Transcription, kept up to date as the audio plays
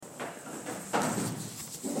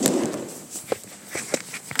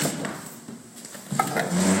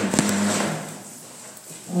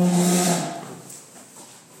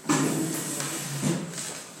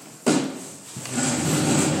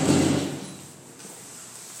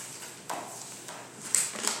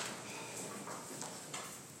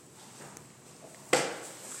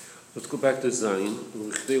Let's go back to Zion.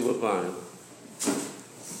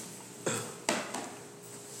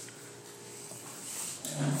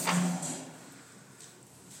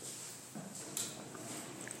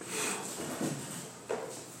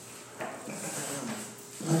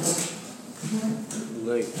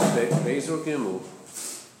 Like Beis or Gimel?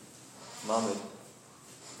 Lamed.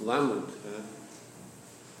 Lamed.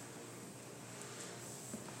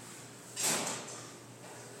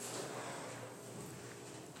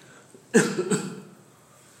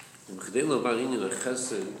 כדי לומר עניין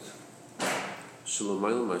החסד של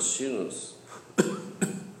המים מהשירוס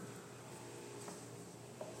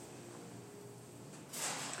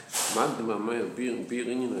מה דמאמר ביר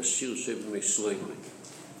עניין השיר שבמי שלמה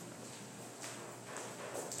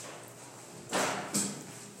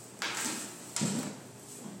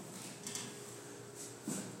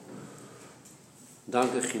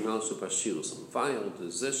דרגה חינל שבשירוס ואיר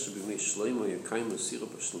זה שבמי שלמה יקיים הסירה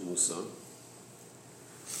בשלמוסה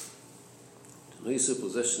Reise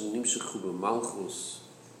possession נמשכו במלכוס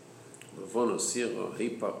ובון הסירה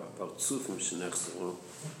הפרצופים שנחזרו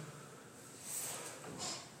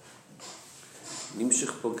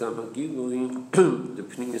נמשך פה גם הגילוי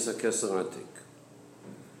לפנימיס הכסר העתיק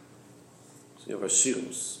זה היה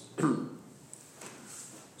השירוס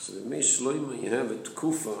so in May Shloima you have a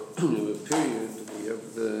tkufa in a period where you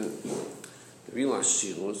have the real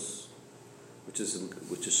Ashirus which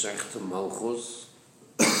is shaykh to Malchus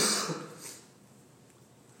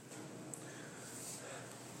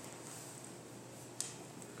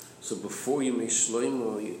so before Yemei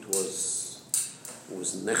Shloima it was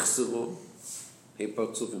Nechzero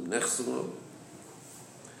Hepatzuvim Nechzero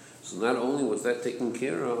so not only was that taken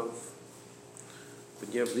care of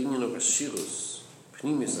but you have the union of Ashirus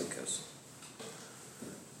Pnimis HaKesed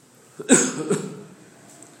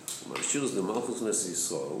Ashirus the Malchus Nes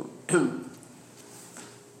Yisrael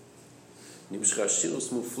Nimshach Ashirus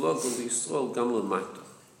Muflog of Yisrael Gam L'Mata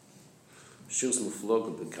Ashirus Muflog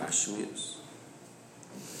of Begashmius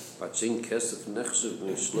Batchen Kesef Nechshev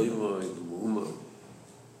Shloima Ilmuma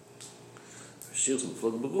Ashirus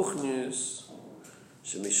Muflog Beruchnius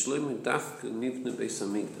Shemishloima Dafka Nivne Beis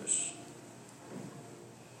HaMikdash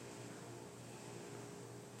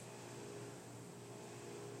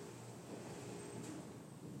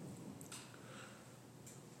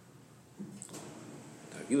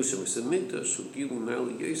Gilu Shem Beis HaMikdash Hu Gilu Na'al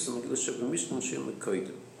Yosem Gilu Shem Mishkan Shem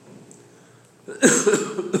Mekoidim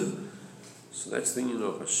So that's the union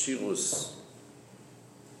of Ashirus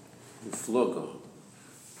Mufloga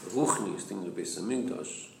Ruchni is the union of Beis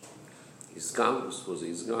HaMikdash Izgalus was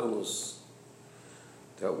Izgalus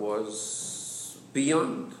that was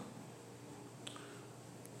beyond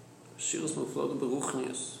Ashirus Mufloga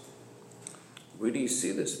Beruchnius. Where do you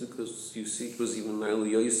see this? Because you see it was even Na'al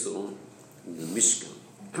Yosem in the Mishkan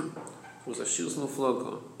it was Ashirus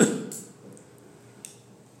Mufloga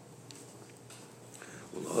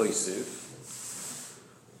Well, Yosef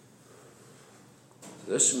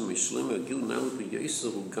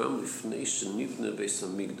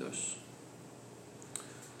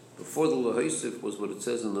Before the Lahosef was what it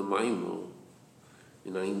says in the Maamar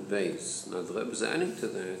in Ein Beis. Now the Rebbe is adding to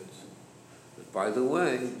that. But by the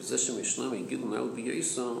way,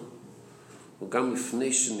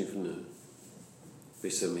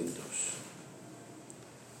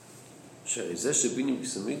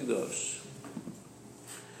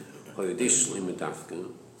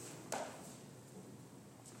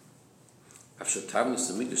 after Tavnis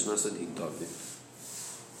the Mikdash Nasad David.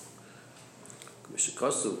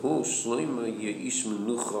 Meshakasu Hu Shloima Yeish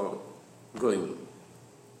Menucha Goyim.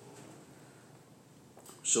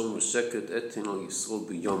 Shom Mesheket Etin Al Yisrael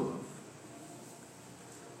B'Yomav.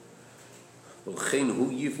 V'chein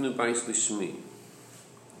Hu Yivne Bais L'Shmi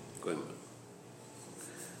Goyim.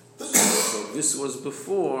 So this was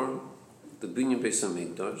before the Binyan Beis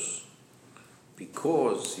HaMikdash,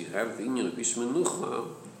 because you have the Inyan of Yeish Menucha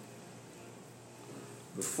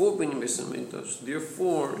before Binyan Beis HaMikdash,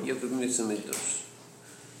 therefore you have the Binyan Beis HaMikdash.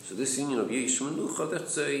 So this union of Yeish Menucha,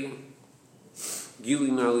 that's a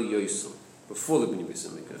Gili Na'al Yosem. Before the Binyan Beis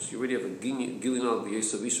HaMikdash, you already have a Gili Na'al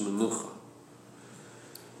Yosem of Yeish Menucha.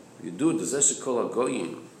 You do the Zeh Shekol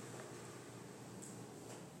HaGoyim.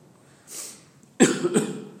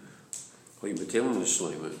 Or you betelim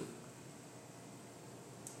l'shloimah.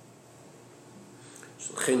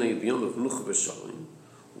 Shalchein ha'yibiyom of Menucha Beshalom.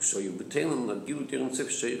 So you betelim l'gilu dirim tzef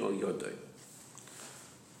sheir al yodai.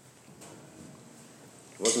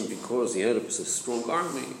 It wasn't because he had a strong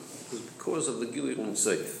army, it was because of the gilu dirim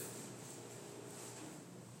tzef.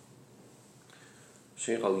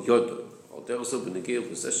 Sheir al yodai. Al derso b'negel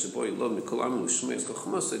v'zeh shebo yilov mikol amin l'shmei es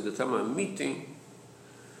kachmasei the time I'm meeting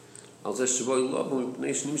Al זה שבו ילובו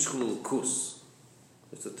מפני שנמשכו ללכוס.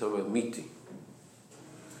 It's a term of meeting.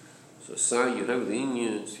 So say you have the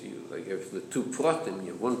Indians, you like have the two pratim,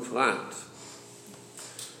 you have one prat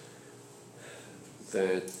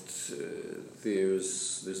that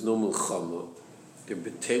there's no milchama. They're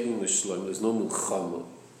betelim Bishlom, there's no milchama.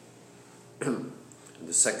 And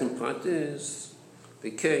the second part is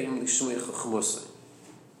they came lishmei chachmasei.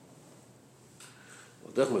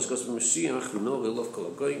 Odach mashkas b'Mashiach v'nor elov kol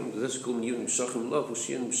hagoyim v'zeh shekol niyun nimshachim lov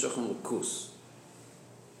v'shiyan nimshachim l'kus.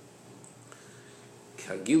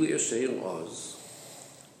 K'hagili asher oz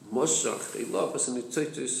moshach elov as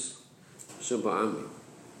anitzaitis sheba'amim.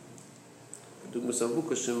 V'dugmas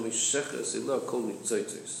avuka shem misheches elov kol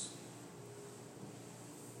nitzaitis.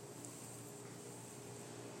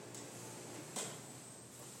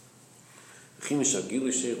 Chimish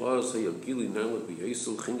agili she'oz hayagili na'la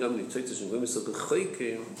b'yisul chingam nitzaitis shengvim esel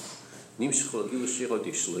b'chaykim nimshchol agili she'od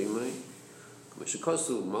yishleimai k'ma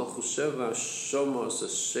shekasu malchus sheva shomos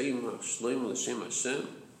ha'shema shleima l'shem Hashem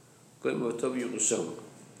goyim v'tov Yerushalma.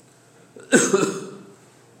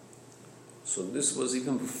 So this was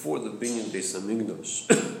even before the binyan Beis Hamikdash.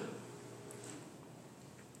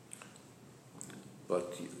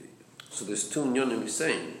 But so there's two inyanim he's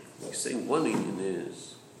saying. He's saying one inyan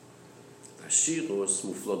is Ashiros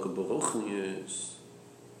muflaga baruchnius.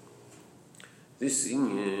 This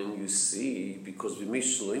inyan you see because we made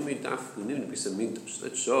shloimei daf l'nivnei Beis Hamikdash.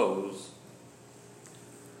 That shows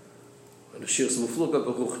an Ashiros muflaga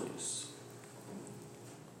baruchnius.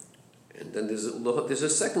 And then there's a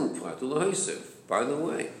second part, by the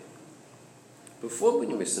way. Before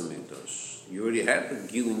Binyan Beis Hamikdash, you already had the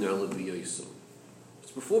Gili Na'la B'Yosem.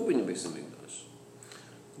 It's before Binyan Beis Hamikdash.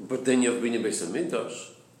 But then you have Binyan Beis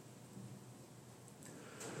Hamikdash.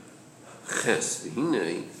 Ches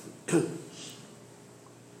v'hinei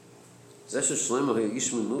zeh sheshlomo haya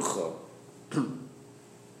ish menucha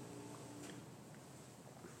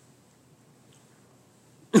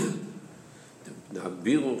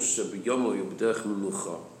Habiruch shebiyomo yubderech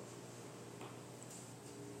menucha.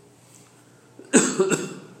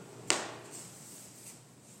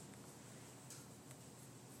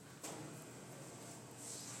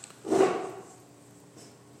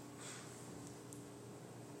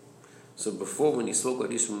 So before, when he spoke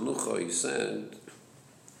about ish menucha, he said,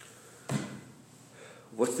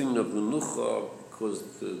 what's the meaning of menucha? Because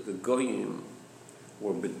the goyim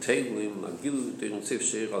were betelim lagilu de'rintzef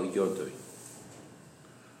she'er al yodoi.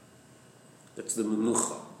 That's the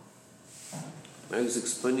menucha. Now he's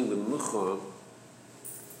explaining the menucha.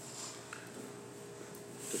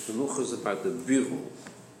 The menucha is about the biru.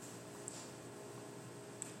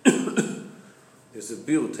 There's a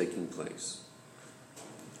biru taking place.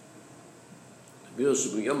 The biru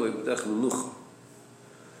should be yamah yibdech menucha.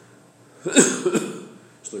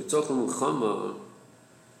 Shlo yitzok l'mulchama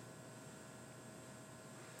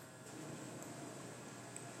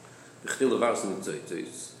b'chtil l'vars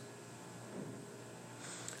nitzaitis.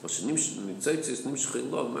 So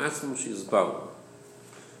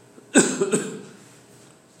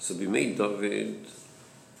we made David,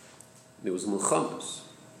 there was Mulchamas.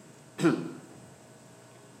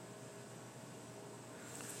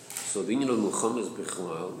 So the union of Mulchamas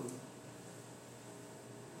Bichlal,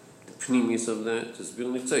 the pnimis of that is Bir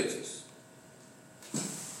Nitzaitis.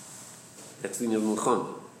 That's the union of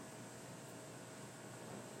Mulchama.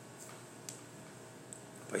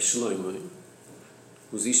 By Shloimeh,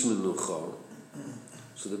 was ish menucha.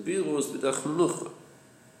 So the biru was b'dach menucha.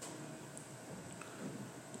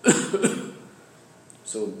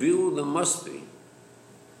 So biru there must be.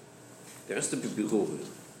 There has to be biru.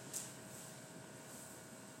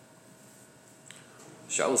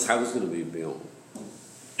 Shalos, how is going to be biru?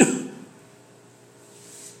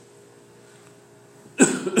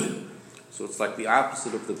 So it's like the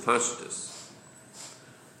opposite of the pashtus.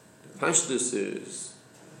 The pashtus is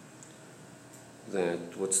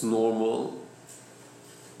that what's normal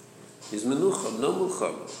is menucha, no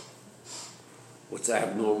mulchama. What's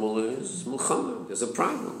abnormal is mulchama. There's a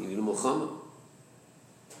problem. You need a mulchama.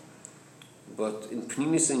 But in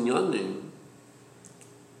pnimis inyanim,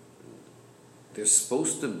 there's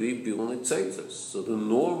supposed to be biur nitzaitis. So the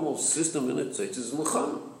normal system in nitzaitis is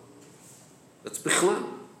mulchama. That's bichlal.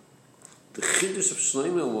 The chiddush of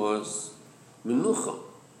Shloimeh was menucha.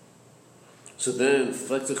 So then,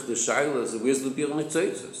 fletzich the shaila is where's the biur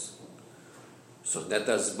nitzaitis? So that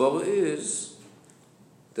asbara is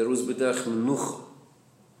there was b'derech menucha.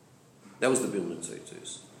 That was the biur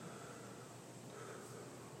nitzaitis.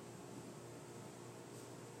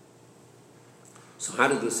 So how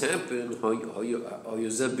did this happen? How you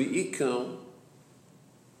zeh beikar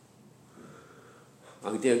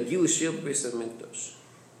That's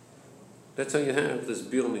how you have this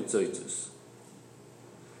Bir Mitzoitzes.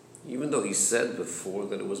 Even though he said before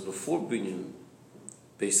that it was before Binyan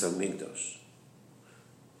Beis HaMikdash.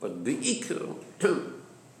 But Be'ikr,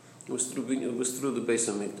 it was through the Beis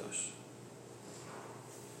HaMikdash.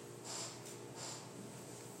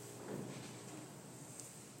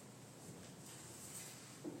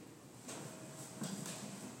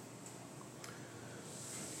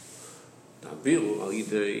 Ta'biru al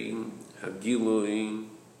yidei hagilui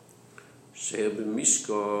she'er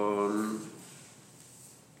b'mishkan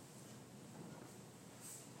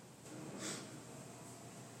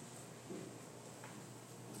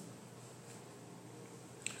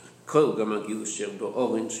כל גם הגילוי אשר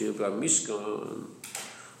באורן שיהיה במשכן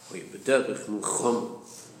או יהיה בדרך מלחמה.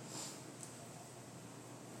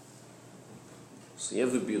 So you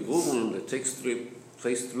have the birurim that takes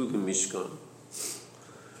place through the Mishkan.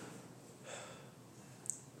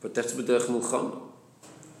 But that's בדרך מלחמה.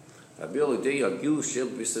 הביר על ידי הגילוי של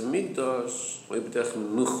בית המקדש או יהיה בדרך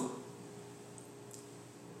מנוחה.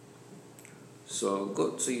 So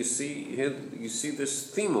good. So you see here, you see this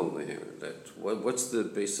theme over here. That what's the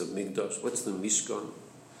base of Mikdash? What's the Mishkan?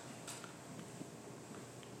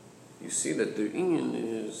 You see that the union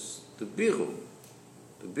is the Biru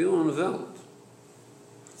and Welt.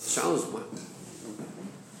 Charles,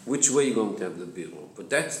 which way are you going to have the Biru? But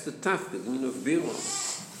that's the tafkid, the union of Biru.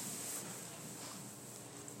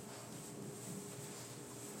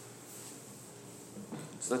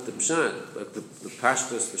 It's not the pshat, like the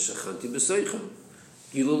pashtas v'shachanti b'seicha,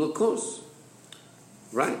 gilul l'kos.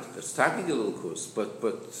 Right, that's taki gilul l'kos. But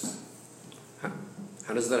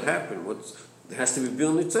how does that happen? There has to be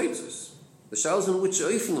bil nitzitzis. The shal is in which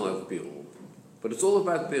oifin will have bil, but it's all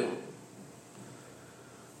about bil.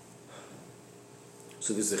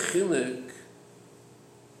 So there's a chilik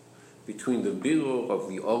between the bil of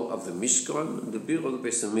the Mishkan and the bil of the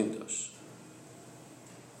Beis HaMikdash.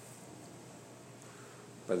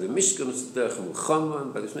 By the Mishkan it's the derech milchama,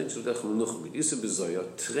 and by the Mishkan it's the derech menucha. But Yisra b'Zoya,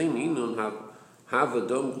 trein inun have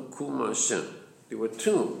adom kuma Hashem. There were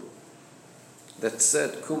two that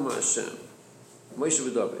said kuma Hashem. Moshe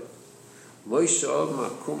v'David. Moshe Omar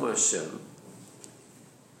kuma Hashem.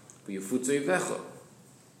 V'yifutzei vecha.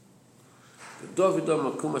 David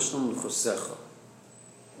Omar kuma Hashem l'chosecha.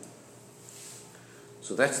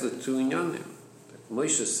 So that's the two inyanim.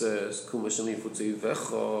 Moshe says kuma Hashem yifutzei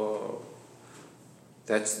vecha.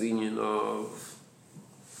 That's the union of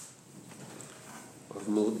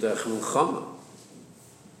Mordech Milchama.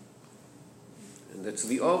 And that's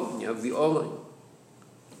the Oren. You have the Oren.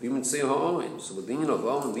 We even say Ha'oren. So the union of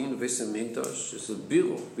Oren, the union of Beis HaMikdash, is a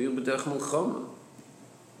Biru b'derech Milchama.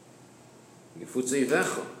 Yifutzei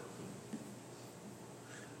vecha.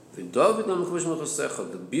 The David on Chumash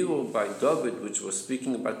Mechosecha, the Biru by David, which was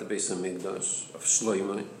speaking about the Beis HaMikdash of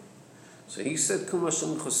Shloimeh. So he said, Chumash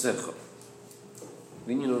Mechosecha.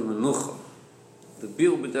 The union of Menucha, the Bir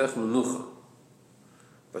b'derech Menucha.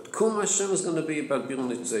 But Kum Hashem is going to be about Bir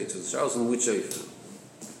Nitzeitz, the Charles in which Eifen.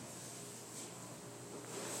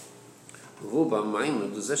 Ruba Maamar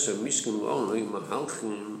Pada Beshalom Oren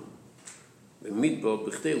Mahalchim B'midbar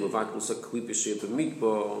b'chtei levat Musa Kli B'shir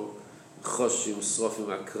B'midbar Choshim Srofim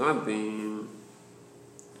Akrabim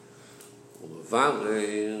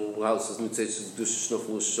Ulevarer U'halsas Nitzeitz Dush Shnof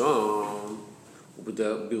L'Shon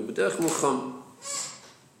U'b'der b'derech Milchama.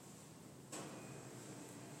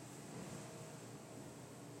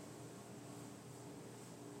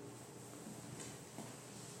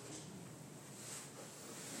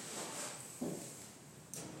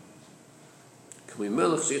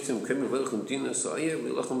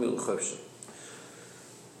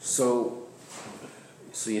 So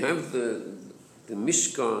you have the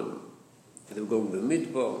Mishkan, and they're going to the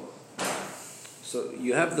Midbar. So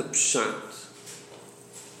you have the Pshat,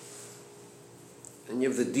 and you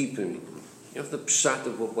have the deepening. You have the Pshat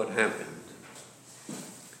of what happened.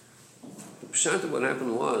 The Pshat of what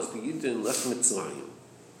happened was the Yidden left Mitzrayim.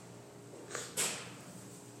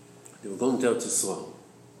 They were going to Eretz Yisrael.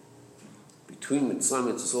 Between Mitzrayim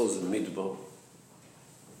and Yisrael is the Midbar.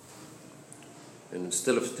 And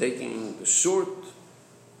instead of taking the short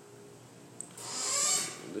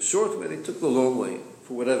way, they took the long way,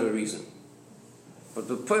 for whatever reason. But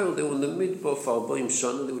the Pearl, they were in the Midbar for Arbaim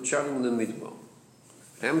Shana, they were traveling in the Midbar.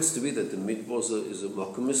 It happens to be that the Midbar is a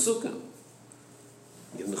Makom Mesukah.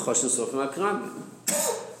 You have the Choshen Sofim Akrabim.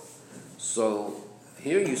 So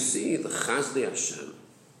here you see the Chazdei Hashem.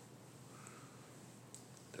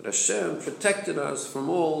 That Hashem protected us from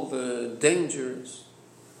all the dangers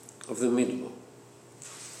of the Midbar.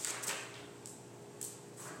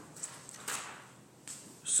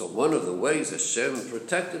 So one of the ways Hashem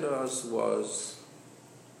protected us was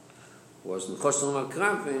Nechoshem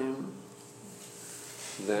Akravim,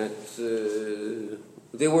 that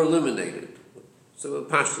they were eliminated. So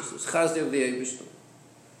Pashtus is Chazde of the Eibishter.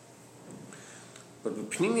 But the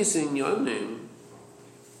Pnimis in Yonim,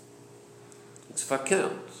 it's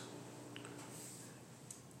fakelt.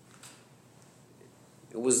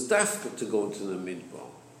 It was dafka to go into the midbar.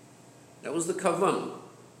 That was the kavanah.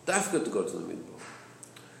 Dafka to go to the midbar.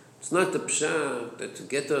 It's not the pshat that to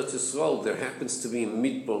get to Yisrael there happens to be a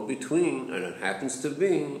midbar between, and it happens to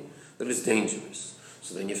be that it's dangerous.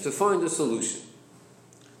 So then you have to find a solution.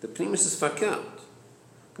 The pnimis is fakelt.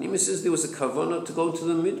 Pnimis is there was a kavanah to go to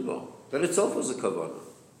the midbar. That itself was a kavanah.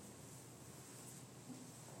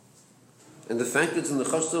 And the fact that it's in the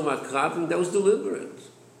Chashtom HaKravim, that was deliberate.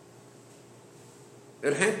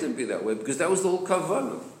 It had to be that way because that was the whole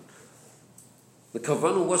kavanah. The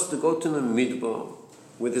kavanah was to go to the midbar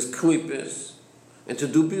where there's klippos and to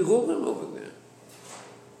do birurim over there.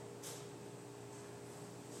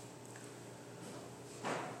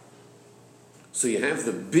 So you have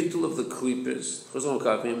the bittul of the klippos,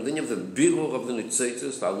 then you have the birur of the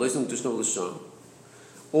nitzaitis, the aloisim tishno l'sham.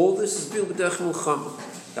 All this is bir b'derech milchama.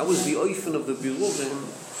 That was the oifen of the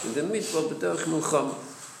birurim in the midbar b'derech milchama.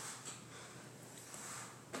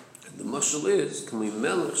 The mashal is, k'mei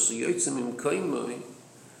melech sheyotzim im kaimai,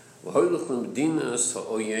 v'hoylech l'medinas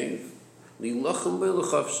ha'oyev, li'lachem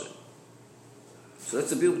b'elachavshe. So that's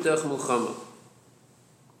the bir b'derech milchama.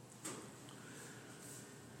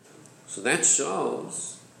 So that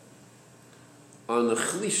shows on a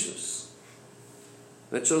chlishus,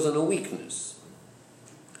 that shows on a weakness.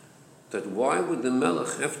 That why would the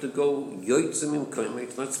melech have to go yotzim im kaimai?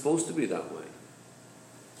 It's not supposed to be that way.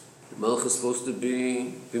 The melech is supposed to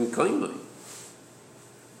be bim kaimai.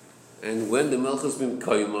 And when the melech is bim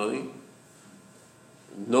kaimai,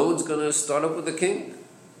 no one's going to start up with the king.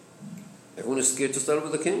 Everyone is scared to start up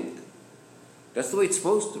with the king. That's the way it's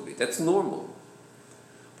supposed to be. That's normal.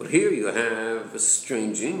 But here you have a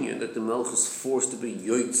strange union that the melech is forced to be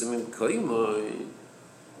yotzim im kaimai.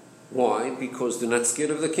 Why? Because they're not scared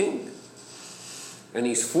of the king. And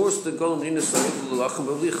he's forced to go in the side of the lachem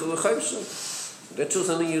b'licha l'chayvshem. That shows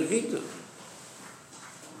on a yerida.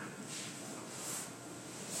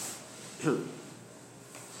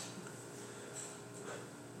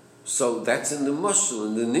 So that's in the mashal,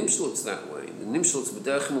 in the nimshal it's that way. The nimshal it's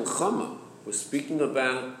b'derech milchama. We're speaking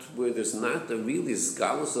about where there's not a really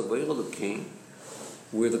zgalus of the king,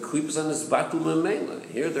 where the klip is on his batul memela.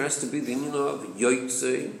 Here there has to be the union of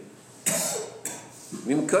yotzei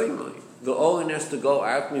mim kaimai. The Owen has to go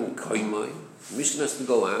out mim kaimai. Mishnah has to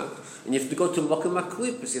go out, and you have to go to Makam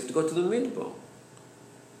HaKlippos. You have to go to the midbar.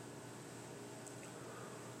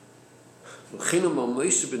 L'chinam al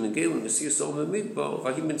Moshe ben Negel and Nesias Ol Midbar.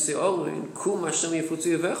 V'hi ben Se'olin kum Hashem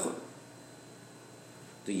yifutzi yevecha.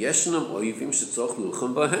 The Yeshnam Oyivim shetzorch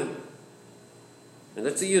lilchem bahem. And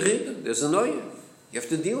that's a yerida. There's an oyev. You have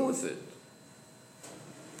to deal with it.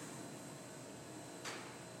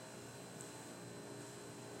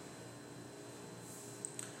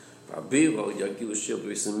 Abiro Yagilu Shel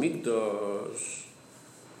Beis Hamikdash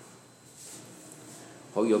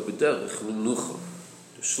Hoya B'derech Menucha.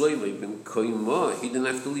 The Shloimei ben Koimah, he didn't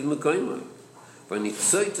have to leave Mekoimah.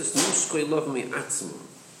 V'nitzaitis Nishkoi Lov Me'atzma.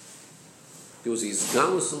 There was his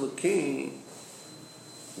galus of the king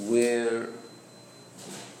where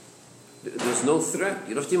there's no threat.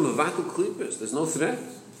 You don't have to mavakel klippos. There's no threat.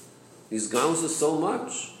 These galus are so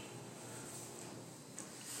much.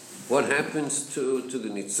 What happens to the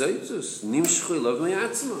nitzaitus? Nimshchui lov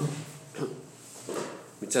me'atzma.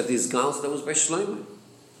 Mitzad these galus that was by Shlomo.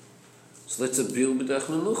 So that's a bil b'derech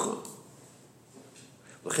menucha.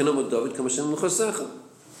 L'chen amod David kam Hashem menuchasecha.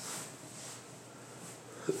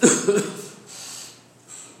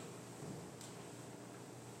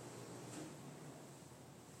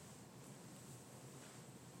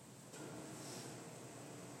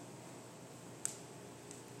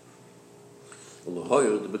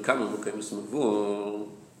 The becoming becomes mavur.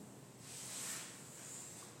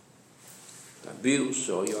 Tabil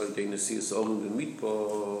show you the Nesias Ol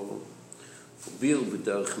Midbar. Bil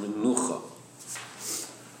b'derech menucha.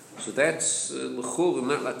 So that's l'chur,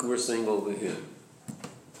 not like we're saying over here.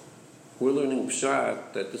 We're learning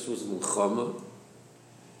pshat that this was milchama.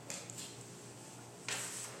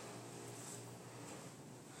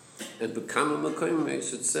 And becoming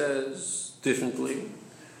mekoymes, it says differently.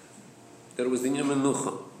 That it was the Inyan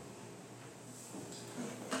Menucha.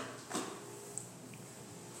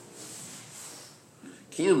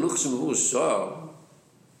 Kiyam Nuch Shemhu Shah.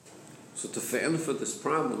 So to for this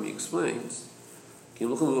problem, he explains,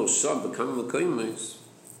 Kiyam Nuch Shemhu Shah becoming Mekoymes.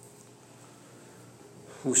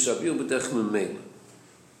 hu shabir b'derech memela.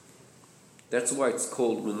 That's why it's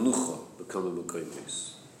called menucha, becoming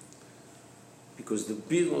mekaymes. Because the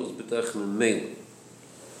birur is b'derech memela.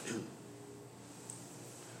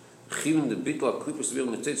 Chivin the bitla klipus vir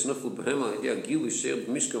netzitz nafel behema idea gilu sher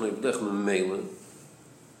b'mishkan b'derech memela.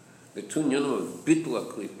 The two inyanim of bitla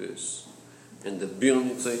klipus and the birur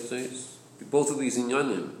netzitz, both of these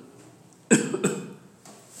inyanim.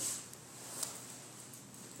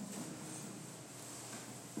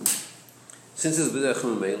 Since it's b'derech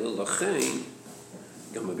memela, lachein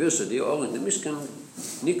gam abir shadi or in the mishkan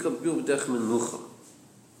nikra bir b'derech menucha,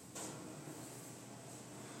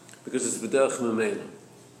 because it's b'derech memela.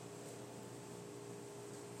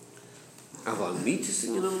 Aval mitis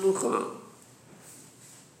in menucha,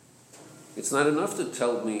 it's not enough to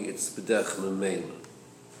tell me it's b'derech memela.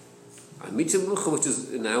 Amitis in menucha, which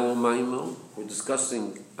is in our maamar, we're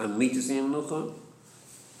discussing amitis in menucha.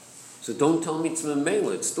 So don't tell me it's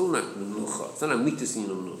memela, it's still not menucha. It's not amitis in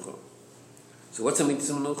menucha. So what's amitis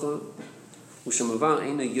in menucha? U'shemavar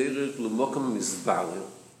eina yored l'mokam mizbarer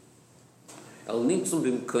el nimtzum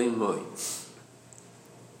b'mkoim moy.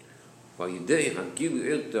 V'yidei hagilu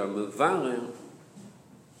erta mevarer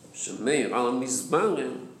shemeir al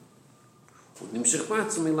mizbarer u'nimshech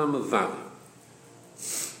b'atzum ila mevarer.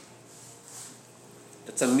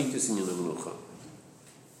 That's amitis in menucha.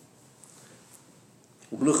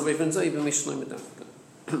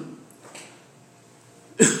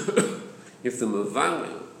 If the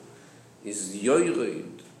mevarer is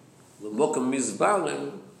yored l'mokam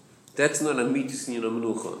mizbarer, that's not a mitis in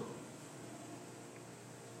menucha.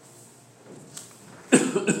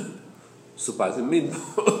 So by the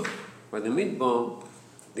midbar,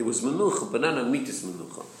 there was menucha, but not a mitis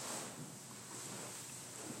menucha,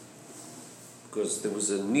 because there was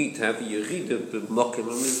a need to have a yerida b'mokim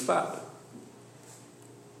mizbarer.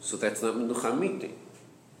 So that's not menucha amiti.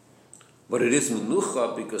 But it is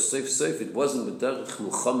menucha because safe it wasn't b'derech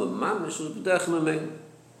menucha mamash, it was b'derech memela.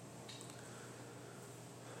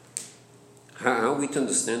 How are we to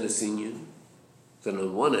understand this inyan? That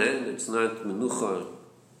on one hand it's not menucha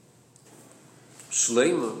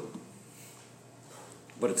shleima,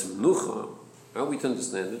 but it's menucha. How are we to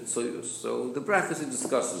understand it? So the brackets it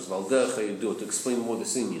discusses valderech you do to explain more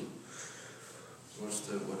this inyan.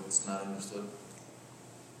 What's not understood?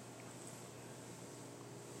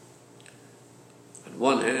 On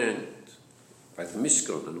one hand, by the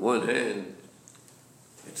Mishkan, on one hand,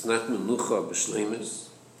 it's not menucha b'shleimus,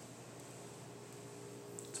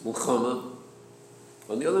 it's mulchama.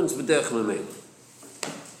 On the other hand, it's b'derech memela.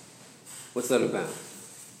 What's that about?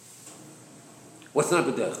 What's not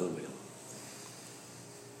b'derech memela?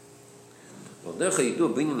 Well, derech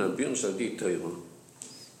yidu binyan abir shadi teira.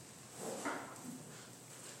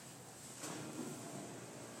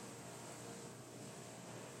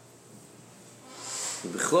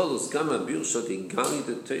 ובכלל אז גם הביר שדי גלי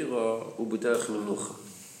דתירה הוא בדרך מנוחה.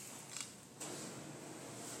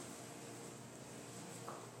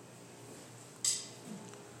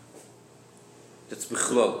 That's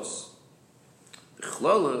בכללס.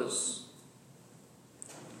 בכללס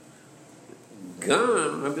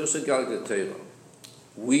גם הביר שדי גלי דתירה.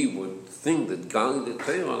 We would think that גלי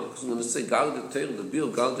דתירה, because we're going to say גלי דתירה, the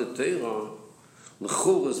ביר גלי דתירה,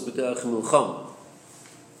 לחורס בדרך מלחמה.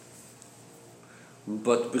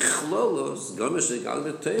 But bichlalos, gam shegal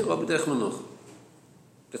de teira b'derech menucha.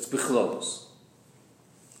 That's bichlalos.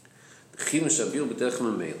 The chim shabir b'derech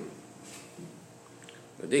memela.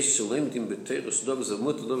 V'dei shleimtim b'teira sh'dov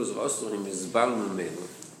zavmut l'dov zavastor him izbar memela.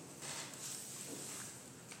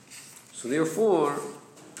 So therefore,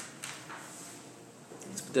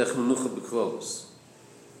 it's b'derech menucha bichlalos.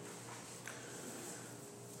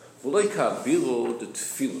 V'loi ka'biro de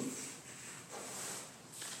tefillah.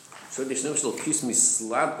 So there's no shall kiss me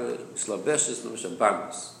slabeshes no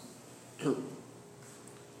shabbos.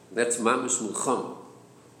 That's mamish mulcham.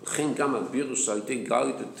 Geen gam abir shaite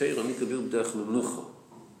galit de teira nik abir b'derech menucha.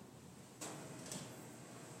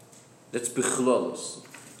 That's bichlalos.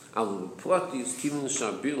 Al prati is kimin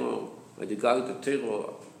shabiro by the galit de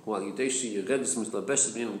teira while yideshi yeredes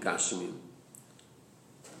mislabeshes b'nim kashmim.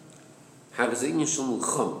 Hagzein shel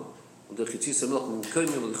mulcham. Und der chitzis melch mkoyim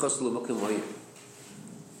v'lichas lo mokem mayim.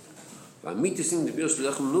 והמיתיס in the bir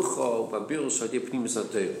shel menucha וביר shadi pnimis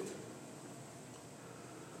atayr.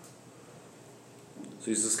 So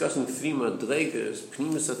he's discussing three madregas,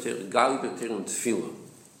 pnimis atayr, galit atayr, and tefillah.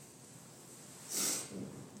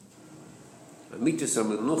 Amitis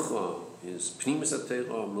menucha is pnimis atayr,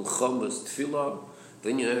 mulchama is tefillah.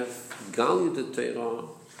 Then you have galit atayr.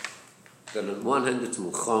 Then on one hand it's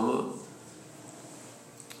mulchama.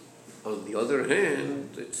 On the other hand,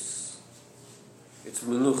 it's It's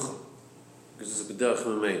menucha, because it's a b'derech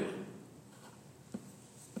mamela.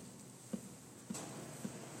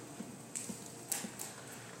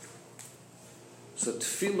 So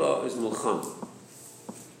tefillah is milchama.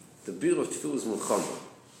 The bir of tefillah is milchama.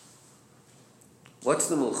 What's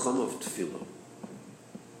the milchama of tefillah?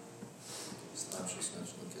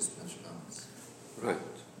 Right.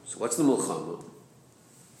 So what's the milchama?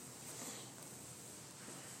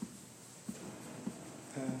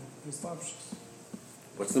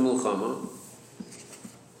 What's the milchama?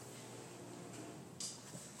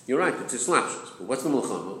 You're right, it's islapshus. But what's the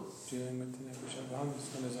milchama? Dealing with the nefesh habahamis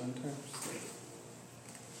on his own terms.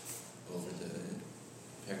 Over the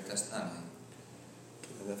Perktastani.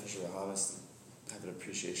 The nefesh habahamis have an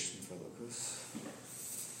appreciation for Lukus.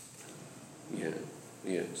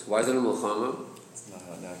 Yeah. So why is it a milchama? It's not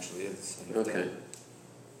how it naturally is. Okay.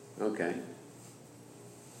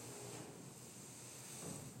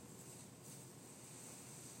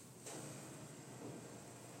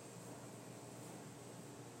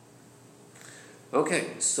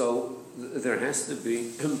 Okay, so there has to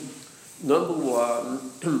be, number one,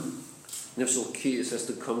 nefesh kiyas has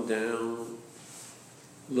to come down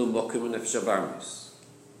l'mokim and nefesh habahamis.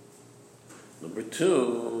 Number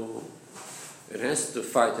two, it has to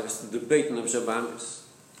fight, it has to debate nefesh habahamis.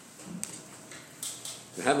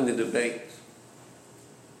 We're having a debate.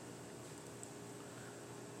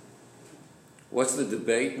 What's the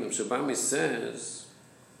debate? Nefesh habahamis says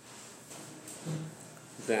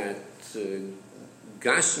that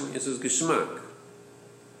Gashmi is his geschmack.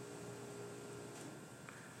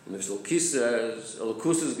 And if Elokis says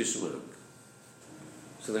Elokus is geschmack.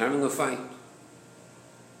 So they're having a fight.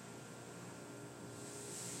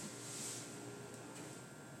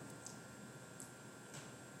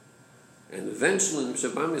 And eventually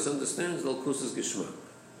Shabamis understands Elokus is geschmack.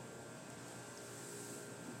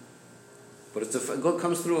 But God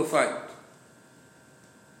comes through a fight.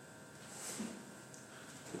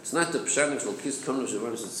 It's not the pshat of Elokis comes to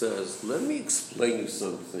Shabamis and says, let me explain you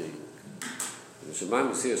something. And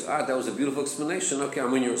Shabamis says, that was a beautiful explanation, okay,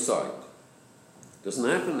 I'm on your side. It doesn't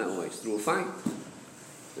happen that way, it's through a fight.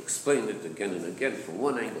 Explain it again and again, from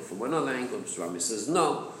one angle, from another angle. Shabamis says,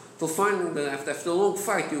 no. Till finally, after a long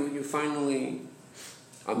fight, you finally,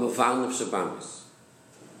 I'm a vow of Shabamis.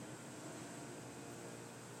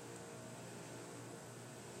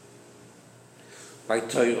 By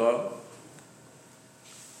Torah,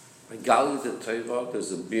 by Gali the Torah,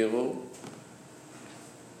 there's a biro,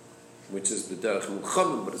 which is b'derech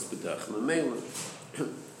Muhammad, but it's b'derech Mamela.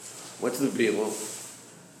 What's the biro?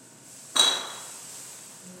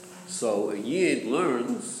 So a Yid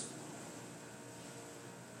learns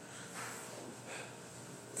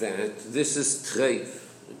that this is treif,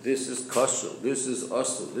 this is kosher, this is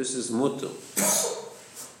asur, this is mutter.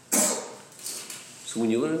 So when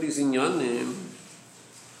you learn these inyanim,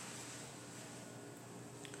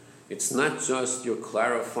 it's not just you're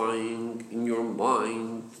clarifying in your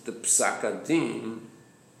mind the psak adin,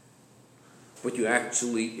 but you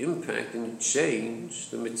actually impact and you change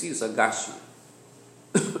the metzias hagashmi.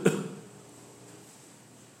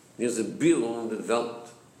 There's a bill on the Welt.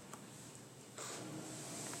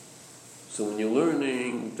 So when you're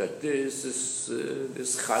learning that this is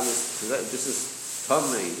chalas, this is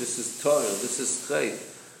tamei, this is Torah, this is treif,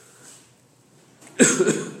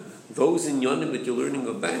 those inyanim that you're learning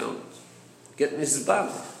about get misbab.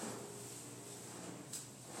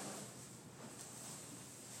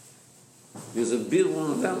 There's a bill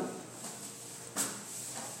on the Welt.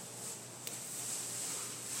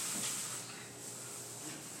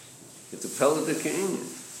 It's a pellet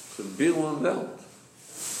it's a bill on the Welt.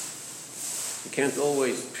 You can't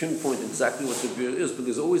always pinpoint exactly what the bill is, but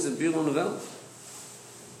there's always a bill on the Welt.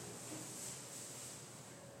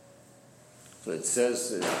 So it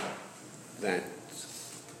says that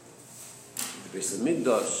the Beis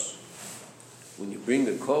HaMikdash, when you bring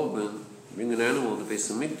a korban, bring an animal to the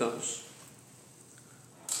Beis HaMikdash,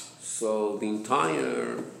 so the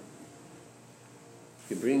entire,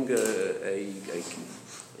 you bring a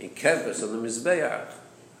keves on the Mizbeach,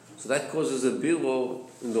 so that causes a biro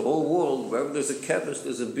in the whole world. Wherever there's a keves,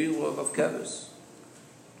 there's a biro of keves.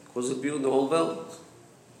 It causes a biro in the whole world.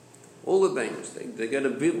 All the bangers, they get a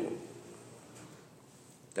biro.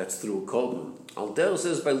 That's through a korban. Alder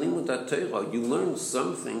says by limud Torah, you learn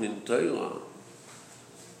something in Torah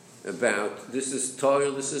about this is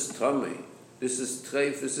Torah, this is Tamei, this is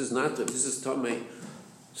Treif, this is Nativ, this is Tamei.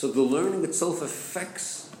 So the learning itself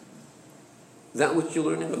affects that which you're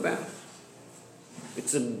learning about.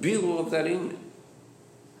 It's a bilu of that inyan.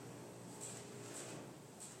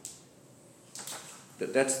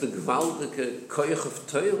 That's the gewaltige koyach of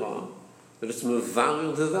Torah, but it's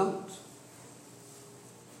mevarer the Welt.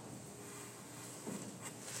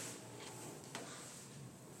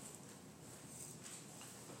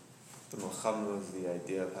 The Milchama was the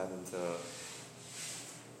idea of having to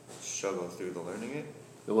struggle through the learning it.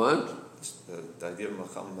 The what? The idea of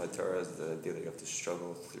Milchama by Torah is the idea that you have to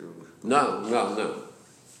struggle through. No.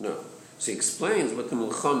 So he explains what the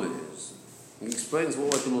Milchama is. He explains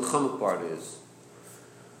what the Milchama part is.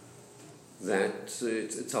 That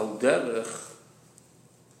it's al derech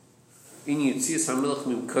in Yitzias HaMelech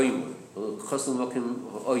Mim Koimah, Chosn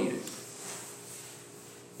Mokim Ha'oyev.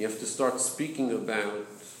 You have to start speaking about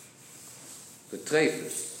the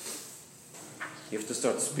treifus. You have to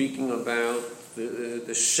start speaking about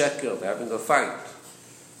the sheker, having a fight.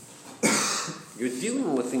 You're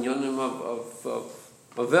dealing with inyanim of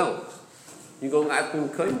Welt. You're going out in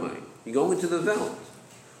Koimai. You're going into the Welt.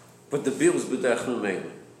 But the bill is b'derech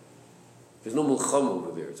memela. There's no Milchama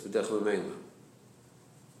over there. It's b'derech memela.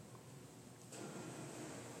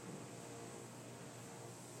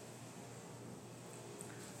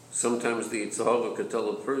 Sometimes the Yitzhara could tell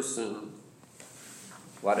a person,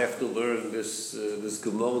 "Why do I have to learn this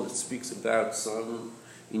Gemara that speaks about some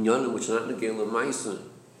inyanim which are not negei l'maisa?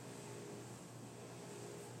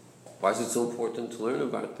 Why is it so important to learn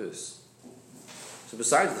about this?" So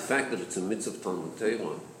besides the fact that it's a mitzvah of Talmud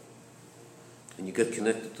Torah, and you get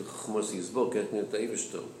connected to Chachmas Yisbo, get connected to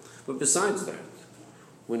Eivishter, but besides that,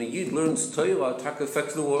 when a Yid learns Torah, it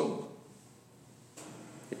affects the world.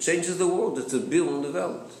 It changes the world. It's a bill in the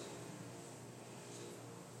Welt.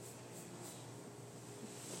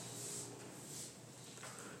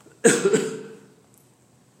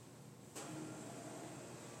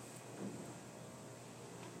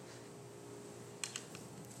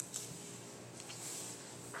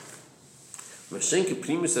 Mashenke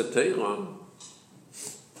Primus HaTorah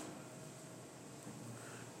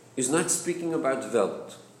is not speaking about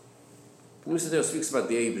Welt. Primus HaTorah speaks about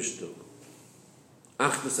the Eibishter.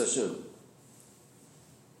 Achdus Hashem.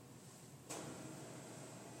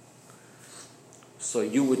 So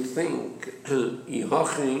you would think,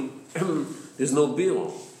 there's no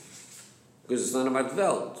bill, because it's not about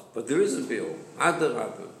Welt, but there is a bill.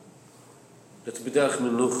 Adarabah. That's b'derech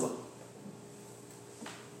menucha.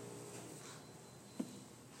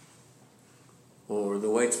 Or the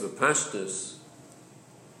way it's b'pashtus,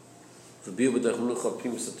 the bill b'derech menucha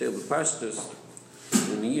primus HaTorah b'pashtus,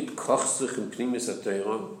 when you koch sich in primus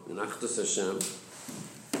HaTorah, in Achdus Hashem,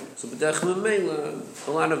 so b'derech memela,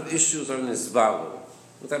 a lot of issues are nisbala,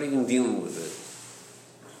 without even dealing with it.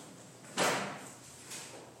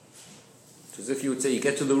 It's as if you would say, you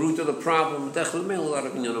get to the root of the problem, b'derech memela, a lot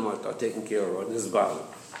of inyanim are taken care of, or nisbala.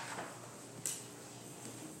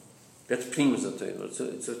 That's primus HaTorah.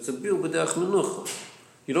 It's a bil b'derech menucha.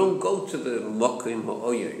 You don't go to the mokim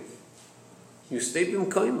ha'oyev. You stay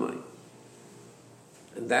b'mkoimai.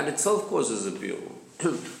 And that itself causes a bil.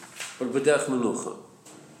 But b'derech menucha.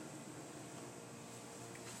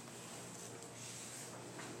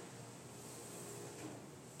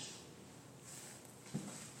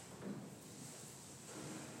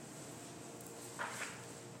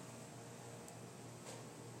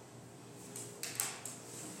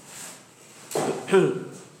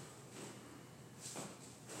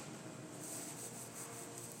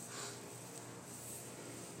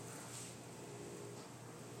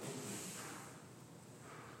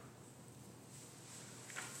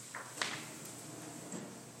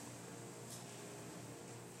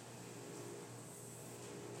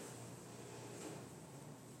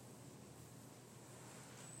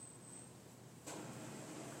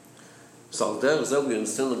 So there we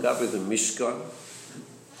understand the Mishkan,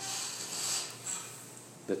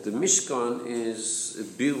 that the Mishkan is a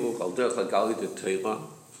bill al derech hagali de Torah.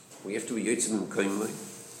 We have to be yotzim kaimai,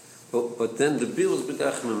 but then the bill is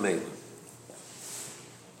b'derech memela.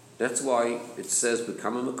 That's why it says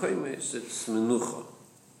b'kama mekaimai. It's menucha,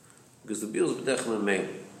 because the bill is b'derech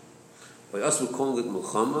memela. By us we call it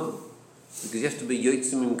Milchama, because you have to be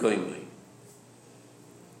yotzim kaimai.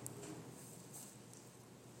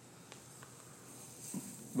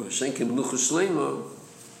 Mashenke menucha shleima,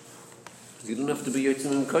 you don't have to be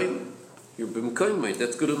yotzim kaimai. You're b'mkaimai.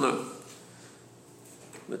 That's good enough.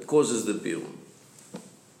 That causes the bill.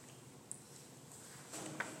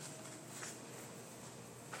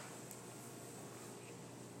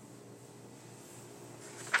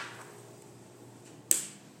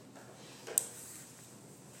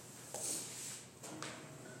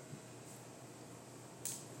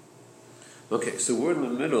 Okay, so we're in the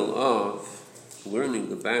middle of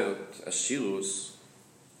learning about Ashilus,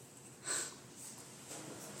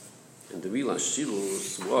 and the real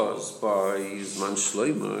Ashilus was by Zman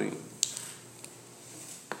Shloimeh,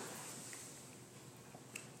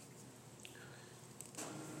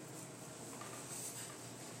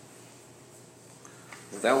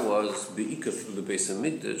 That was Be'ika through the Beis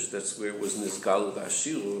HaMikdash. That's where it was Nizgal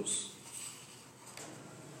Ashirus.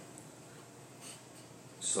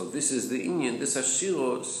 So this is the Inyan, this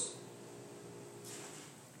Ashirus.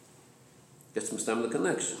 That's Mustam the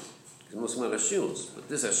connection. It's mostly not Ashirus. But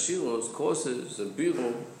this Ashirus causes a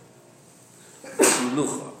Biro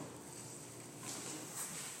Menucha.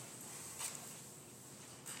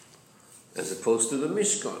 As opposed to the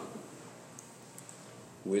Mishkan,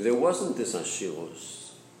 where there wasn't this Ashirus.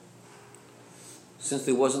 Since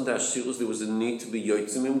there wasn't Ashirus, there was a need to be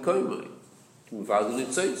Yotzim Im Koimai, to be involved in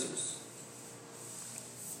Tzitzis.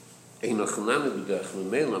 But you have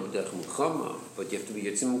to be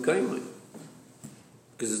Yotzim Im Koimai.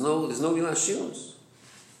 Because there's no real Ashirus.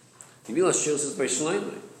 The real Ashirus is by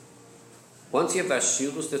Shleimai. Once you have the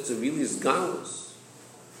Ashirus, that's a real Isgalus.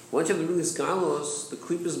 Once you have the real Isgalus, the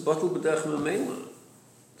klip is bottled b'derech mamela.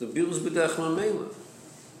 The bir is b'derech mamela.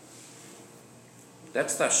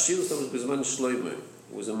 That's the Ashirus that was Bizman Shloimeh.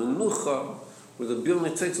 It was a menucha with a bir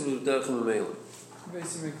netzetzel with b'derech mamela.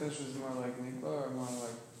 Beis HaMikdash was more like Nikla or more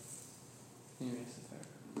like Pnimis Attack?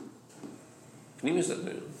 Pnimis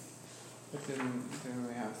Attack. It didn't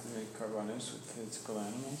really have to make carbonis with physical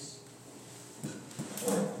animals.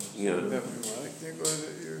 Yeah. So definitely more like Nikla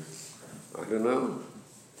that you're... I don't know.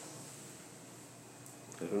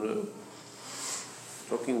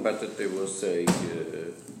 Talking about that there was a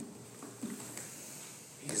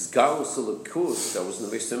Hisgalus Alakus that was in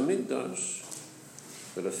the Beis HaMikdash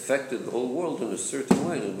that affected the whole world in a certain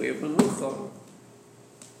way, in the way of Menucha,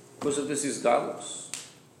 because of this Hisgalus.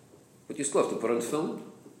 But you still have to put on film.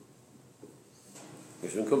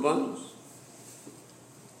 There's been Kabbanos.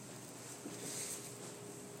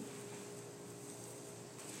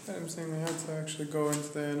 I'm saying they had to actually go into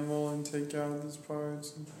the animal and take out its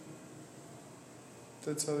parts. And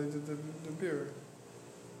that's how they did the beer.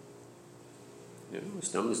 Yeah,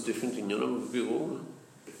 Islam is different in Yonam of Birur.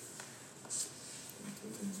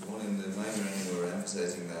 One in the Maamar, we were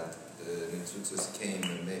emphasizing that the Nitzutzos came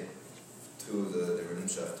and made to the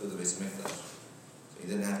Rimshach, to the Beis HaMikdash. So he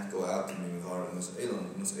didn't have to go out and Mimvar and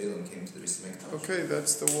Musa Elam came to the Beis HaMikdash. Okay,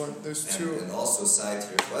 that's the one. There's two. And also, side to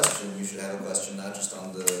your question, you should have a question not just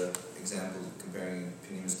on the example comparing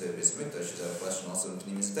Pnimis to Beis HaMikdash, you should have a question also on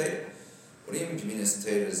Pnimis Teir. What do you mean Pnimis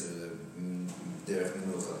Teir is Derech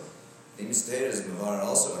Menucha? Pnimis Teir is Mavar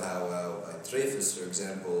also how Treifus, for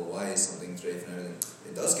example, why is something Treif and everything?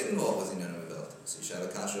 It does get involved with Inyan Mevelt. So you should have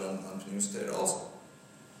a kasha on Pnimis Teir also.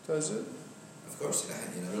 Does it? Of course,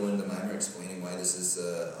 you never learned the Maamar explaining why this is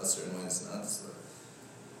usher and why it's not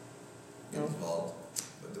involved.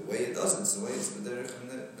 But the way it does it's the way it's B'derech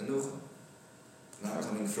Menucha. Not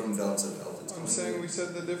coming from Velt to Velt. I'm saying we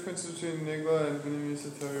said the difference between Nigla and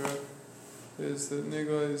Pnimis Torah is that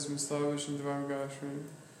Nigla is Mislavish and Dvar Gashmi.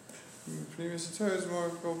 Pnimis Torah is more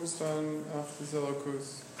focused on after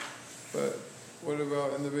Zelokus. But what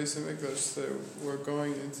about in the Beis HaMikdash that we're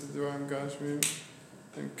going into Dvar Gashmi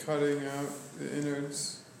and cutting out the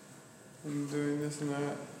innards and doing this and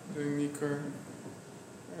that, doing Nikar,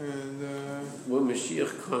 and when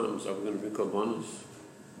Mashiach comes, are we going to bring Kabbanos?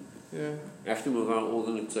 yeah. After we have all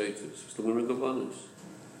the Nitzitzis, we're still going to bring Kabbanos.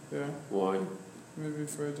 Yeah. Why? Maybe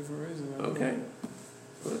for a different reason. I don't Okay. know.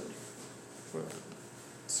 Good. But,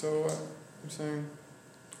 so I'm saying,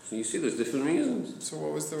 So you see, there's different reasons. so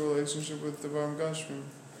what was the relationship with the Varm Gashmi?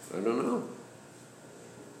 I don't know.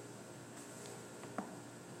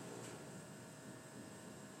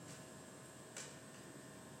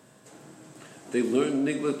 They learned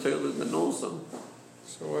Nigla Torah and also.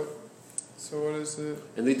 So what is it?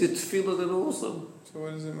 And they did Tefillah then also. So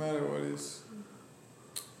what does it matter? What is,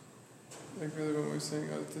 like really when we're saying,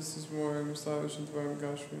 this is more Mislavish and Varm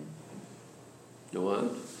Gashmi. You know what?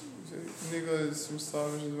 Nigla is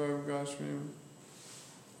Mislavish and Varm Gashmi.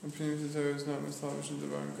 And Pnimis Torah is not Mislavish and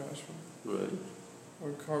Varm Gashmi. Right.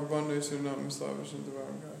 Or Carbondates are not Mislavish and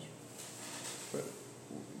Varm Gashmi. But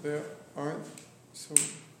they aren't. So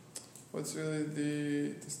what's really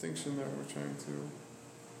the distinction that we're trying to...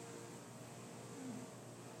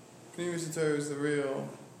 Pnimis Torah is the real...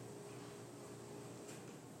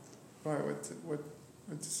 Why? What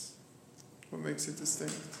makes it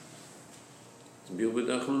distinct?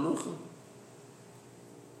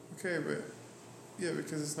 Okay, but... Yeah,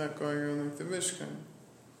 because it's not going around like the Mishkan.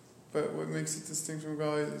 But what makes it distinct from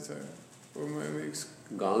Gali Torah? What makes...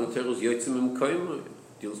 Gali Torah is Yotzim Im Koimai.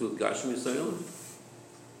 Deals with Gashmi Yisrael.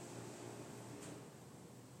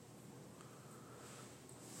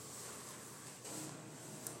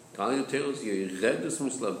 Gali Torah is Yeredus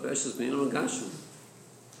Mislabesh is B'nei Gashmi.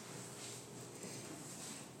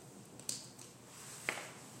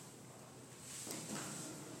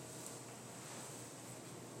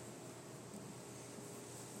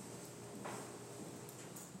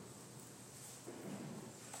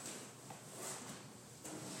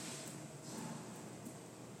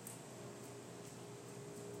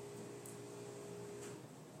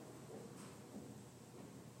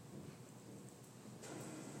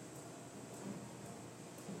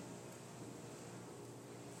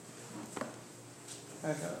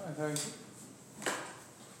 thought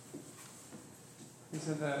he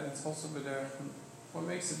said that it's also b'derech. What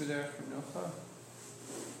makes it b'derech menucha?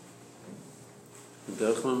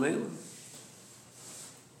 B'derech mamela.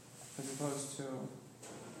 As opposed to...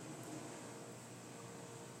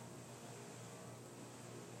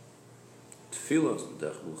 Tefillah is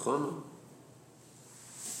b'derech milchama.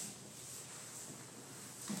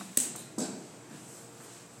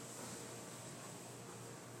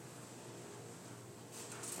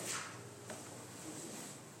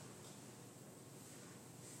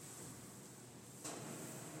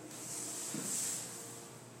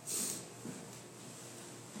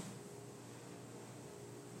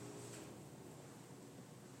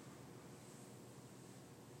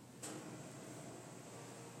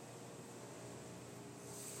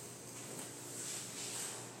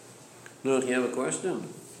 No, do you have a question?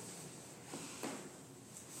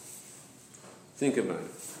 Think about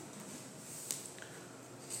it.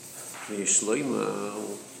 Yishloima.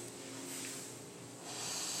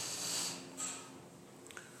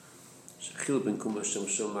 Shechil ben Kum Hashem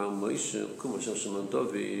Shomar Moshe, Kum Hashem Shomar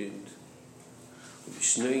David,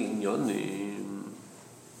 ובשני עניינים,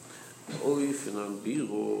 באופן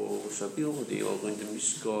הבירו, שהבירו די אורים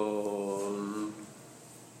דמשכן,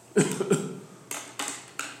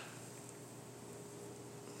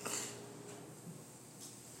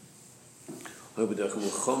 בדרך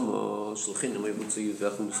מלחמה, שלחין אם יבוצע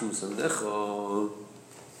יבח ומסמסנך,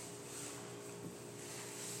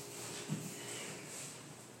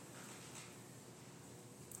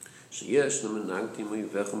 שיש למנהגתי אם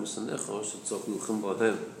יבח ומסנך, שצריך ללחם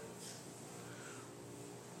בהם.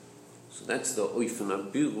 So that's the oifen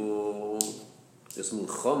abiru, there's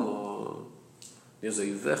mulchama, there's a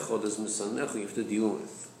yivecha, there's misanecha, you have to deal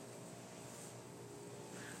with.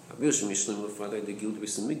 Abir shemishlim lefadai de gild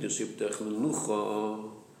b'samigdash yibtech menucha,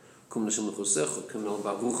 kum nashem lechosecha, kum al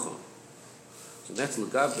barucha. So that's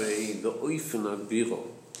l'gabe, the oifen abiru.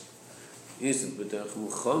 Is it b'derech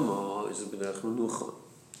mulchama, is it b'derech menucha?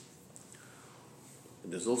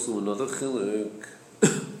 There's also another chiluk,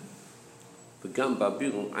 v'gam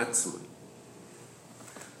b'abiru atzmai.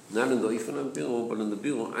 Not in the oifen abiru, but in the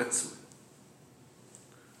biru atzmai.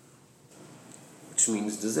 Which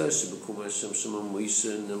means Dezer shebekum Hashem Shema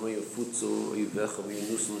Moshe Nema Yafutzu Yivecha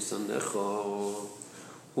V'Yinusu Misanecha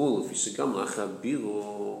Hu Lefi Shegam Lacha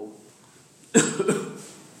Biru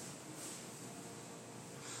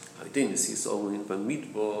Haydei Nesis Olin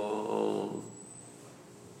B'Midbar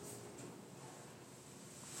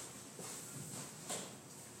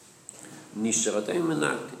Nisharatei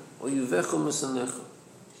Menagdi O Yivecha Misanecha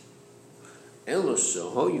Elo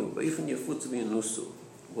Shehoyu B'Yifen Yafutzu V'Yinusu.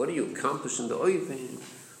 What do you accomplish in the oiven?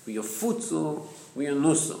 We are futzu, we are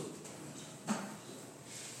nusa.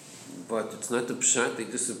 But it's not the pshat, they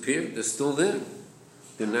disappeared, they're still there.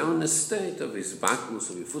 They're now in a state of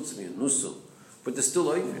isbakus, of futzu, we are nusa. But they're still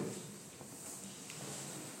oiven.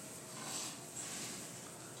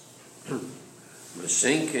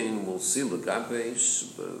 Mashenkein will see l'gabesh,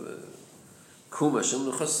 kum Hashem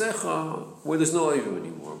l'chasecha, where there's no oiven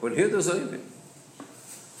anymore. But here there's oiven.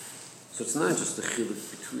 So it's not just the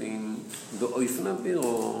chiluk between the oifen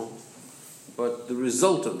biro, but the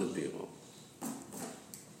result of the biro.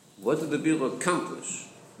 What did the biro accomplish?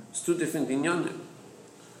 It's two different inyanim.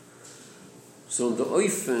 So in the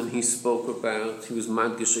oifen he spoke about, he was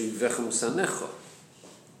madgish yivechem sanecha.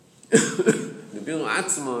 The biro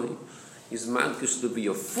atzmai is madgish to be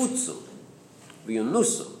a futzu, be a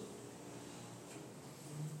nusa.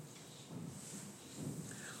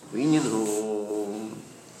 V'inyan hu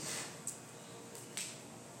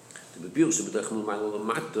בביר שבדרך מלמעלה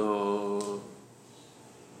למטה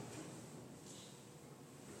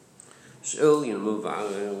שאל ינמובר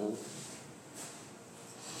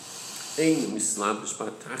אין מסלבש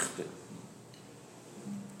בתחתן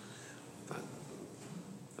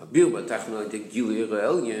הביר בתחתן על ידי גילוי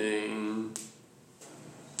העליין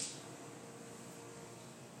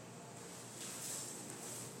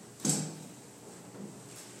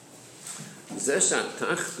זה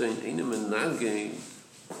שהתחתן אינו מנגד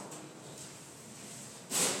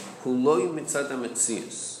הוא לא מצד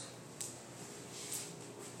המציאס.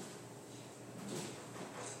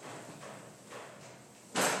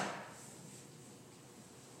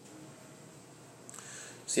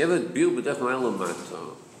 So you have a bill b'dech ma'al l'mata.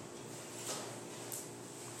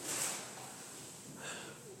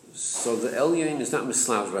 So the Elyon is not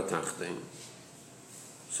mislav b'tachtein.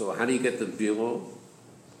 So how do you get the bill?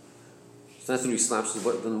 It's not through slaps.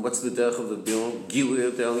 Then what's the derech of the bill? Gilui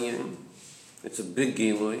of the Elyon. It's a big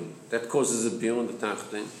gilui that causes a bill in the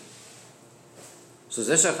tachtein. So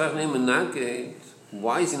zesh achar ne'im menaged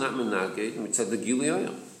Why is he not menaged? Mitzad the Gilui.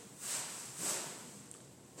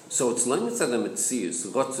 So it's like mitzad the Metzius,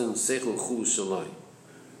 Rotzen Seichel Chulu Shalai.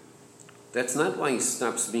 That's not why he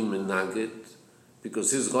stops being menaged,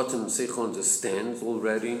 because his Rotzen Seichel understands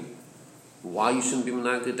already why you shouldn't be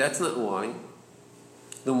menaged. That's not why.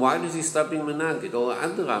 Then why does he stop being menaged?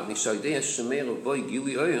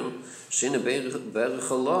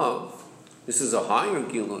 This is a higher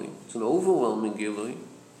gilui. It's an overwhelming gilui.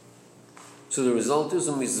 So the result is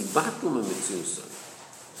a mizbatul mitziusa.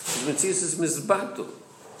 His mitzius is mizbatul.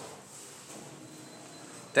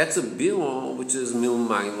 That's a biro which is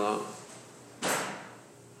milmaila.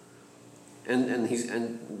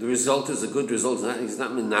 And the result is a good result. He's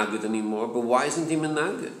not menaged anymore. But why isn't he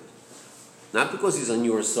menaged? Not because he's on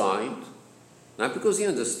your side, not because he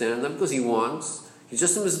understands, not because he wants. He's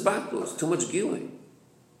just a mizbatul. It's too much gilui.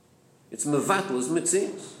 It's mevatul, it's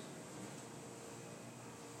mitzius.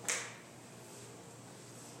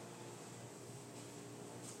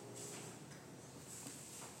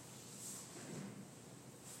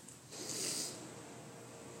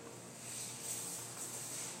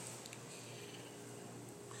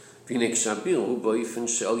 והנה כשהביר הוא באופן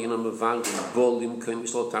שעליין המבר בולים כאן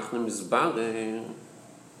יש לו תחת המזבר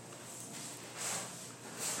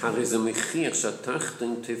הרי זה מכריח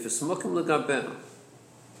שהתחתן תפס מוקם לגבר.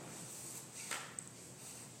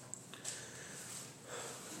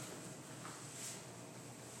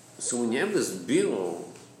 So when you have this biro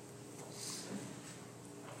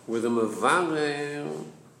where the mavar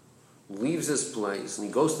leaves his place and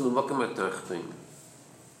he goes to the mokam atachtin,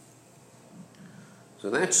 so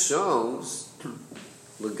that shows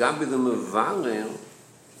legabi the mavar,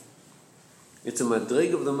 it's a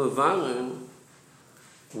madrig of the mavar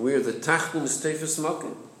where the tachtin is tefes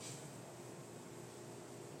mokim.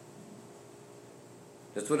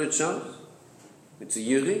 That's what it shows. It's a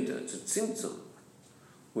yerida, it's a tzimtzum.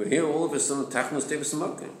 We're here all of a sudden tachnos tevis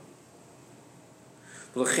mokim.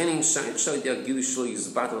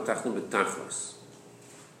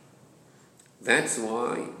 That's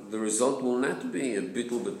why the result will not be a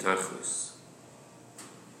bittul betachlis.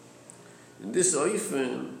 In this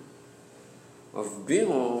oifen of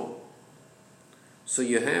biro, so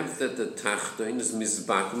you have that the tachton is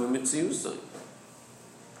mizbatim mitziusay.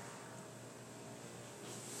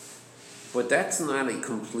 But that's not a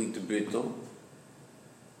complete bittul.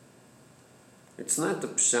 It's not the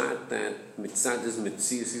pshat that mitzad is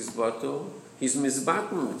mitzius is batul. He's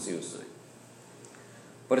mizbatim mitziusay.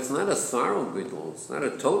 But it's not a thorough bittul. It's not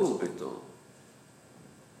a total bittul.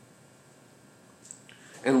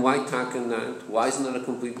 And why taken that? Why is it not a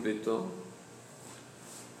complete bittul?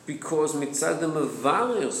 Because mitzad the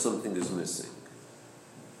mevarer something is missing.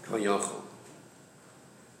 Kayachal.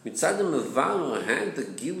 Mitzad the mevarer had the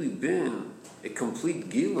gili been a complete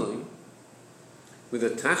gili, with the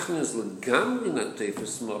tachon is legamri not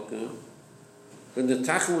tefes mokim, then the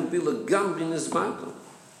tachon would be legamri in his battle.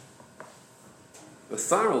 A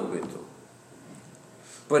thorough bittul.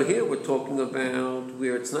 But here we're talking about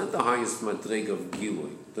where it's not the highest madreg of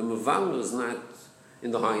gilui. The mevarer is not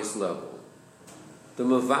in the highest level. The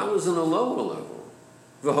mevarer is in a lower level.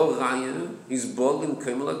 V'horaya, he's bolim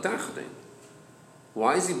kaimel atachton.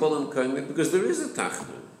 Why is he bolim kaimel? Because there is a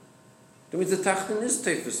tachton. That means the tachton is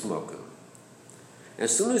tefes mokim.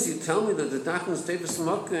 As soon as you tell me that the tachton is tefes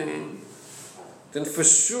mokim, then for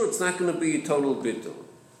sure it's not going to be a total bittul.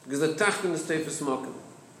 Because the tachton is tefes mokim.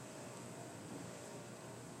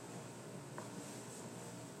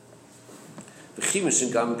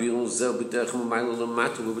 V'chimish gam birul zel b'derech m'maylo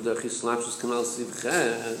l'matu v'b'derech yislapshus kanal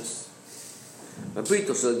sivches.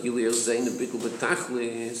 V'bittul shel gilui zein b'bittul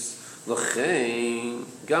b'tachlis l'chein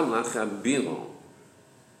gam lach ha'birul.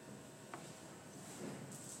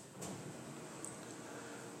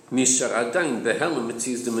 Nishar adayin behelem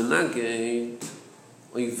mitziz de menaged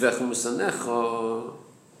oivech musanecha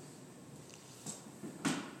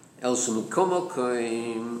el shemukoma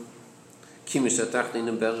koim kimish atachtin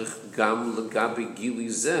in berich gam legabi gili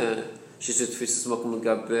zeh sheshet tfisis mokum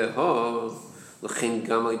legabi ha lechen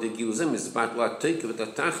gam ayde gili zeh mizbat la teike vet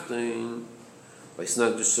atachtin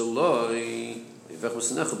vaisnag de shaloi oivech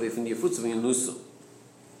musanecha beifin yefutz v'yinusu.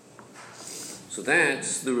 So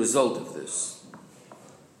that's the result of this.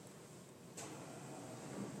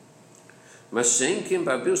 מה שאינכם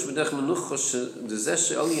באביר שבדרך מנוחה שזה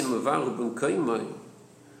שעל ין מבר הוא במקיימי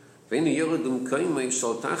ואין יורד במקיימי של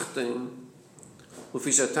תחתן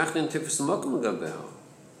לפי שהתחתן תפס מוקם לגביה.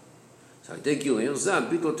 זה הידי גילוי זה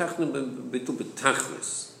הביטול תחתן ביטול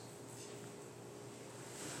בתכלס.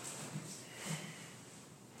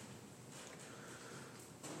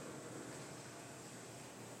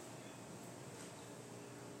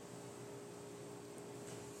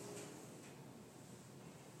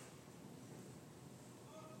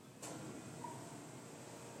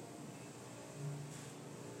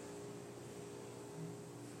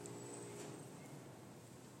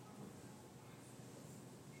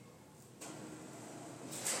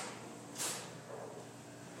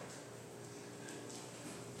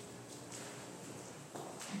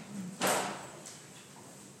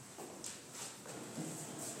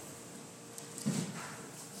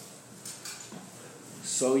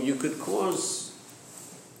 So you could cause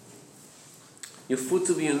your foot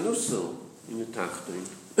to be a nussel in your tachtin.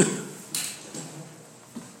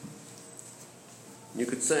 You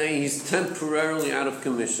could say he's temporarily out of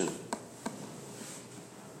commission.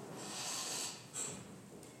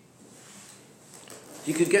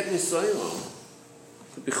 You could get nisayel.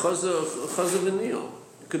 It could be chazav v'niyah.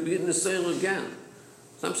 It could be nisayel again.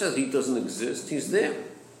 Some says he doesn't exist. He's there.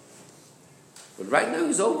 But right now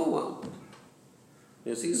he's overwhelmed.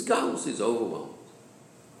 Yes, he's gone. He's overwhelmed.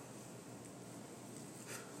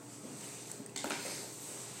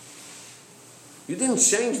 You didn't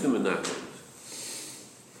change the menachem.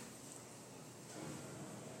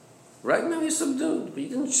 Right now he's subdued, but you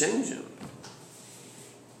didn't change him.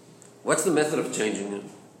 What's the method of changing him?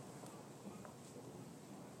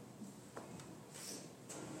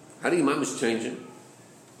 How do you mamish change him?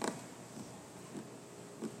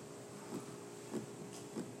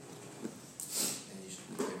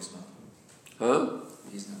 Huh?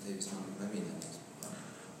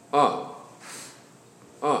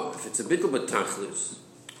 If it's a bittul b'tachlis,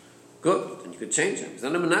 good, then you could change him. He's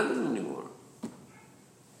not a menachem anymore.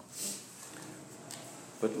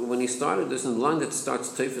 But when he started, there's a line that starts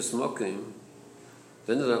Teifes Mokim.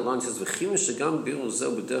 The end of that line says, "V'chim shegam biru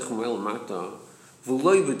zeh b'derech el mata,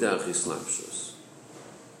 v'loi b'derech yislapshus."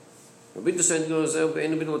 Rabbi said, "Biru zeh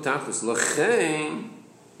b'einu bittul b'tachlis." L'chein,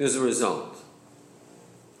 there's a result.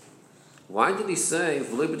 Why did he say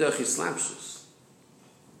v'loi b'derech yislapshus?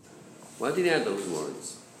 Why did he add those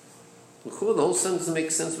words? The whole sentence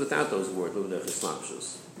makes sense without those words, v'loi b'derech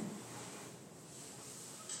yislapshus.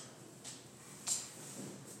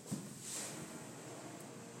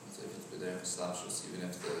 Even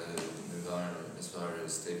if the environment, as far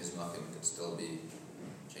as state is knocking, could still be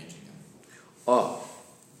changing him. Oh,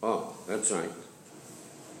 that's right.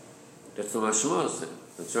 That's the mashma said.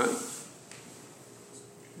 That's right.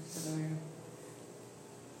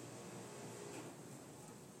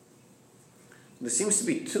 There seems to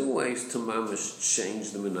be two ways to mamish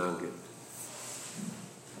change the menagid.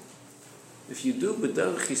 If you do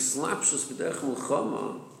b'derech hislapshus b'derech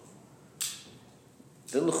milchama,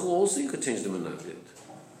 then also you could change the menagid.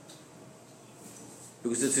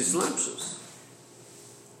 Because it's hislapshus.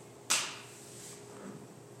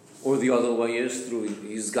 Or the other way is through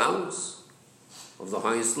his galus of the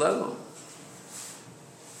highest level.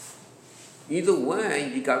 Either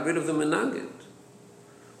way, you got rid of the menagid.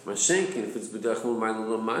 Mashenkin, if it's b'derech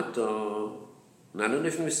milmayla l'mata, not only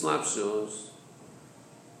from hislapshus,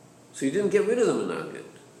 so you didn't get rid of the menagid.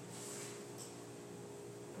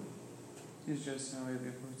 He's just in a way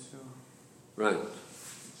before too. Right.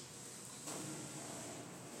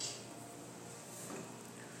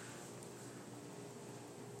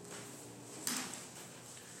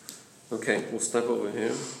 Okay, we'll stop over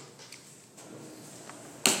here.